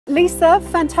Lisa,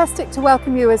 fantastic to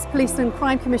welcome you as Police and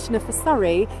Crime Commissioner for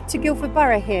Surrey to Guildford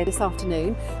Borough here this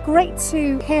afternoon. Great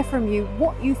to hear from you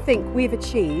what you think we've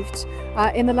achieved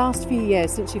in the last few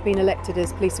years since you've been elected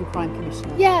as Police and Crime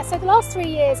Commissioner. Yeah, so the last 3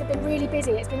 years have been really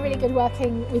busy. It's been really good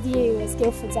working with you as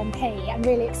Guildford's MP and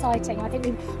really exciting. I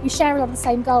think we share a lot of the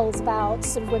same goals about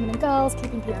sort of women and girls,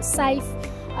 keeping people safe,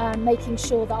 making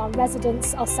sure that our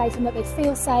residents are safe and that they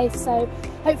feel safe. So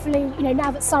hopefully,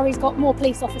 now that Surrey's got more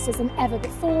police officers than ever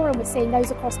before and we're seeing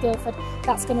those across Guildford,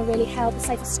 that's going to really help. The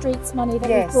Safer Streets money that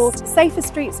we've brought. Safer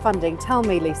Streets funding, tell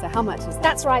me Lisa, how much is that?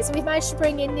 That's right, so we've managed to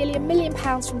bring in nearly £1 million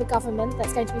from the government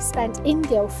that's going to be spent in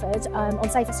Guildford on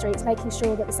Safer Streets, making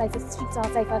sure that the safer streets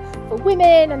are safer for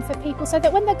women and for people, so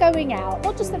that when they're going out,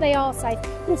 not just that they are safe,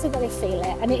 but also that they feel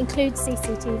it. And it includes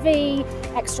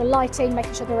CCTV, extra lighting,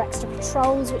 making sure there are extra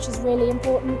patrols, which is really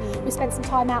important. We spent some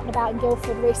time out and about in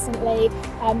Guildford recently,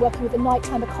 working with the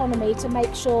nighttime economy to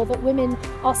make sure that women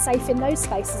are safe in those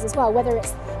spaces as well, whether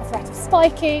it's a threat of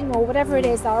spiking or whatever it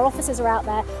is. Our officers are out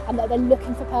there and that they're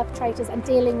looking for perpetrators and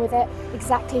dealing with it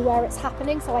exactly where it's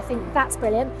happening. So I think that's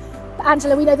brilliant. But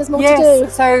Angela, we know there's more to do.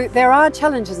 So there are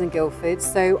challenges in Guildford.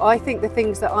 So I think the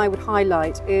things that I would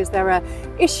highlight is there are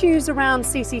issues around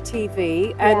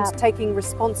CCTV and taking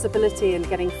responsibility and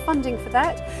getting funding for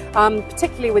that,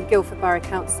 particularly with Guildford Borough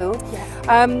Council.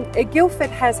 Guildford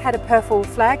has had a purple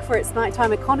flag for its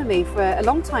nighttime economy for a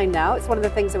long time now. It's one of the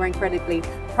things that we're incredibly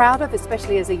proud of,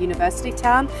 especially as a university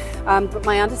town. But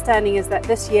my understanding is that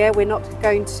this year we're not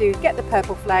going to get the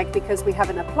purple flag because we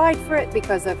haven't applied for it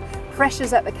because of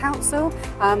pressures at the council,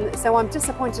 so I'm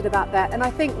disappointed about that. And I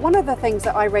think one of the things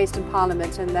that I raised in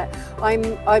Parliament and that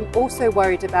I'm also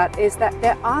worried about is that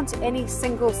there aren't any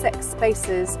single-sex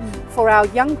spaces for our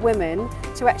young women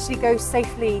to actually go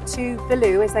safely to the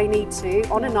loo as they need to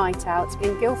on a night out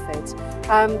in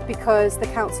Guildford, because the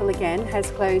council again has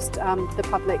closed the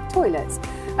public toilets.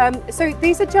 So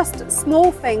these are just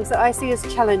small things that I see as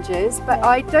challenges, but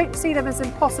I don't see them as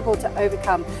impossible to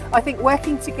overcome. I think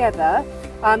working together,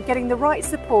 getting the right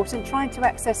support and trying to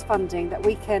access funding that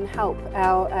we can help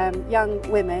our young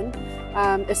women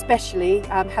especially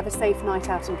have a safe night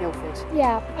out in Guildford.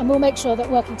 Yeah, and we'll make sure that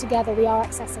working together we are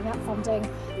accessing that funding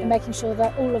and making sure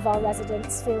that all of our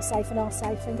residents feel safe and are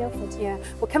safe in Guildford. Yeah,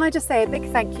 well, can I just say a big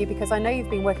thank you, because I know you've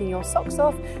been working your socks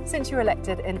off since you were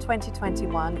elected in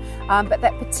 2021, but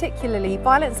that particularly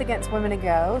violence against women and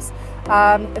girls,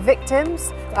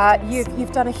 victims,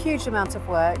 you've done a huge amount of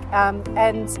work, and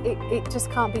it just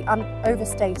can't be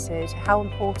overstated how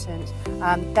important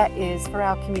that is for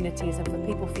our communities and for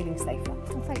people feeling safer.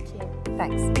 Well, thank you.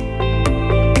 Thanks.